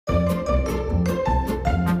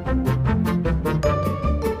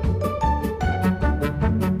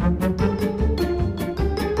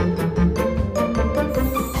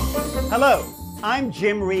Hello, I'm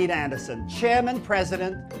Jim Reed Anderson, Chairman,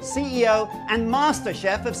 President, CEO, and Master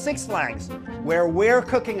Chef of Six Flags, where we're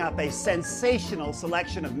cooking up a sensational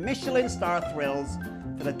selection of Michelin star thrills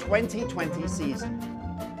for the 2020 season.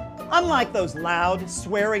 Unlike those loud,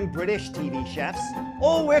 swearing British TV chefs,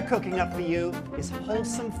 all we're cooking up for you is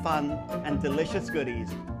wholesome fun and delicious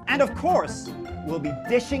goodies. And of course, we'll be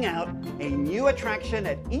dishing out a new attraction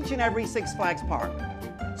at each and every Six Flags park.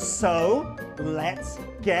 So let's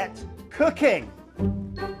get cooking.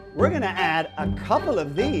 We're gonna add a couple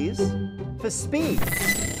of these for speed.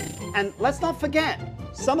 And let's not forget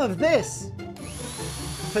some of this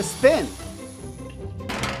for spin.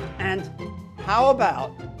 And how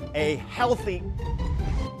about a healthy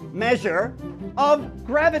measure of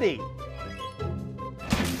gravity?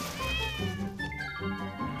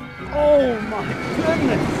 Oh my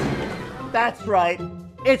goodness! That's right,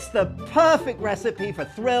 it's the perfect recipe for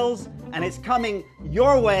thrills, and it's coming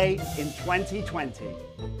your way in 2020.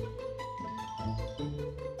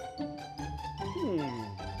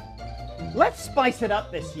 Let's spice it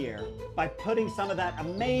up this year by putting some of that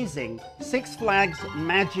amazing Six Flags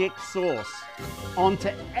magic sauce onto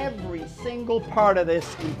every single part of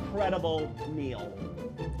this incredible meal.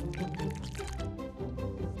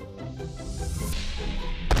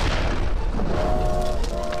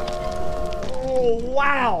 Oh,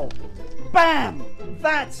 wow! Bam!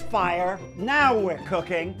 That's fire! Now we're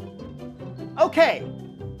cooking. Okay,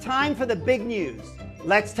 time for the big news.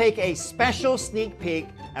 Let's take a special sneak peek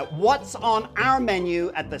at what's on our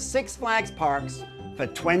menu at the Six Flags parks for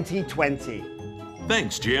 2020.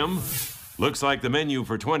 Thanks, Jim. Looks like the menu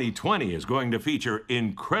for 2020 is going to feature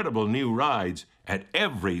incredible new rides at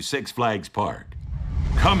every Six Flags park.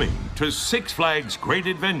 Coming to Six Flags Great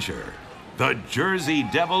Adventure, the Jersey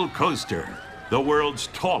Devil Coaster, the world's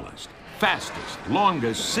tallest, fastest,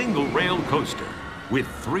 longest single rail coaster with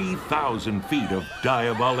 3,000 feet of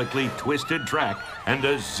diabolically twisted track and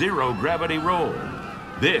a zero gravity roll.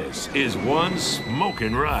 This is one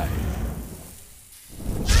smoking ride.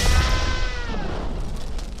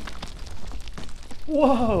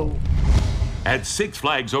 Whoa! At Six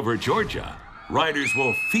Flags Over Georgia, riders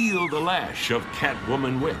will feel the lash of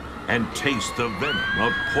Catwoman Whip and taste the venom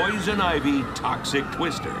of Poison Ivy Toxic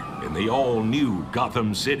Twister in the all-new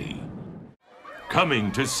Gotham City.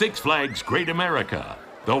 Coming to Six Flags Great America,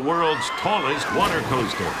 the world's tallest water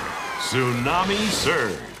coaster, Tsunami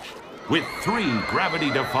Surge, with 3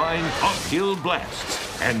 gravity-defying uphill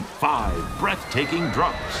blasts and 5 breathtaking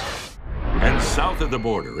drops. And south of the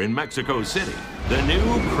border in Mexico City, the new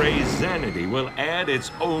Crazanity will add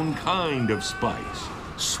its own kind of spice.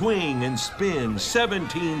 Swing and spin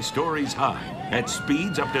 17 stories high at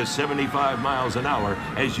speeds up to 75 miles an hour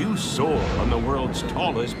as you soar on the world's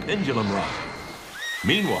tallest pendulum ride.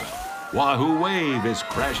 Meanwhile, Wahoo Wave is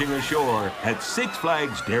crashing ashore at Six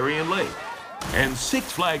Flags Darien Lake. And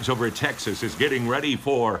Six Flags Over Texas is getting ready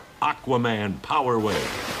for Aquaman Power Wave,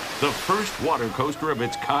 the first water coaster of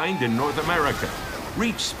its kind in North America.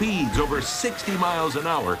 Reach speeds over 60 miles an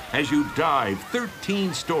hour as you dive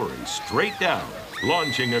 13 stories straight down,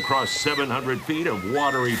 launching across 700 feet of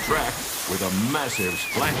watery track with a massive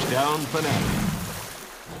splashdown finale.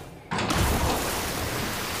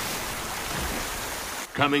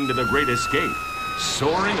 Coming to the Great Escape,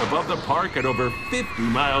 soaring above the park at over 50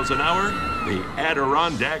 miles an hour, the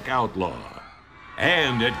Adirondack Outlaw.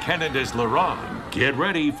 And at Canada's Laurent, get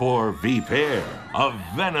ready for Vipere, a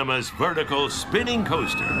venomous vertical spinning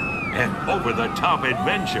coaster and over-the-top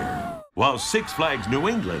adventure. While Six Flags New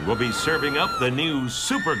England will be serving up the new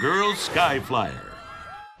Supergirl Skyflyer.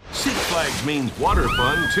 Six Flags means water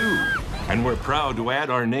fun too, and we're proud to add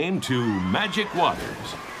our name to Magic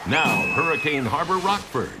Waters. Now Hurricane Harbor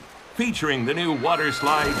Rockford, featuring the new water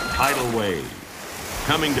slide Tidal Wave.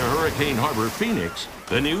 Coming to Hurricane Harbor Phoenix,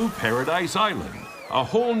 the new Paradise Island, a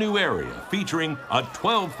whole new area featuring a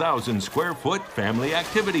 12,000 square foot family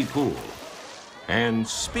activity pool. And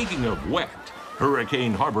speaking of wet,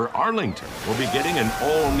 Hurricane Harbor Arlington will be getting an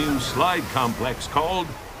all-new slide complex called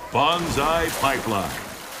Bonsai Pipeline.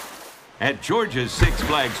 At Georgia's Six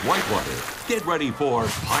Flags Whitewater, get ready for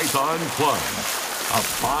Python Plunge, a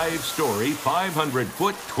 5-story,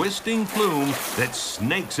 500-foot twisting flume that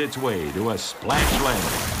snakes its way to a splash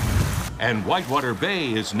landing. And Whitewater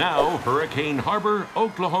Bay is now Hurricane Harbor,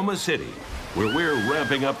 Oklahoma City, where we're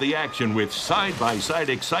ramping up the action with side-by-side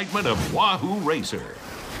excitement of Wahoo Racer.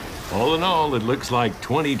 All in all, it looks like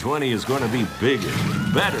 2020 is going to be bigger,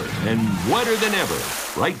 better, and wetter than ever.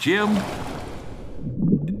 Right, Jim?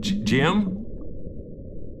 Jim?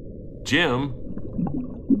 Jim?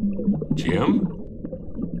 Jim?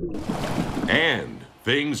 And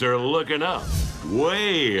things are looking up,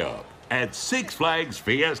 way up, at Six Flags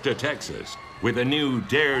Fiesta, Texas, with the new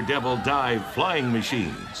Daredevil Dive flying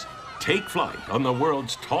machines. Take flight on the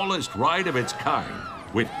world's tallest ride of its kind,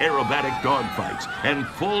 with aerobatic dogfights and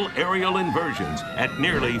full aerial inversions at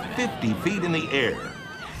nearly 50 feet in the air.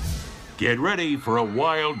 Get ready for a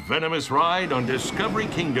wild, venomous ride on Discovery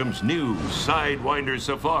Kingdom's new Sidewinder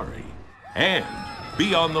Safari. And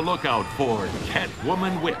be on the lookout for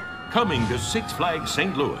Catwoman Whip, coming to Six Flags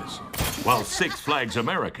St. Louis, while Six Flags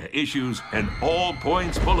America issues an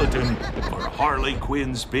all-points bulletin for Harley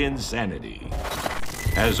Quinn Spin Sanity.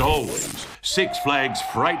 As always, Six Flags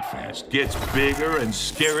Fright Fest gets bigger and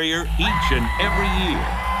scarier each and every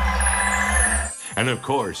year. And of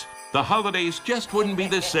course, the holidays just wouldn't be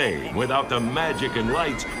the same without the magic and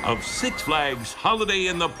lights of Six Flags Holiday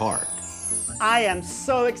in the Park. I am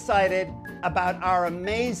so excited about our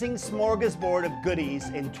amazing smorgasbord of goodies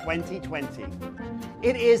in 2020.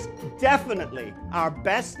 It is definitely our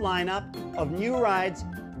best lineup of new rides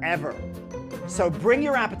ever. So bring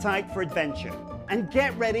your appetite for adventure and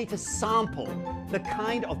get ready to sample the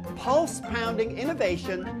kind of pulse-pounding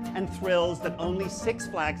innovation and thrills that only Six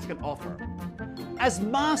Flags can offer. As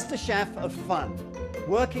master chef of fun,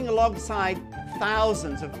 working alongside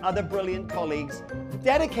thousands of other brilliant colleagues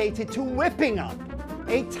dedicated to whipping up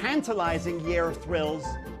a tantalizing year of thrills,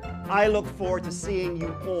 I look forward to seeing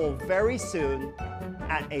you all very soon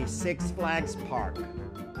at a Six Flags park.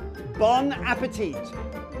 Bon appetit!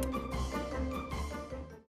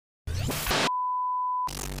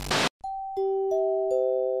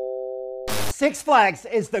 Six Flags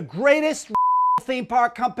is the greatest theme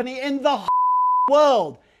park company in the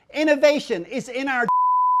world. Innovation is in our.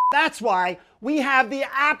 That's why we have the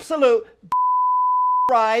absolute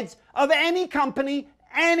rides of any company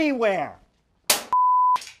anywhere.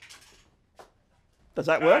 Does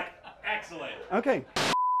that work? Excellent. Okay.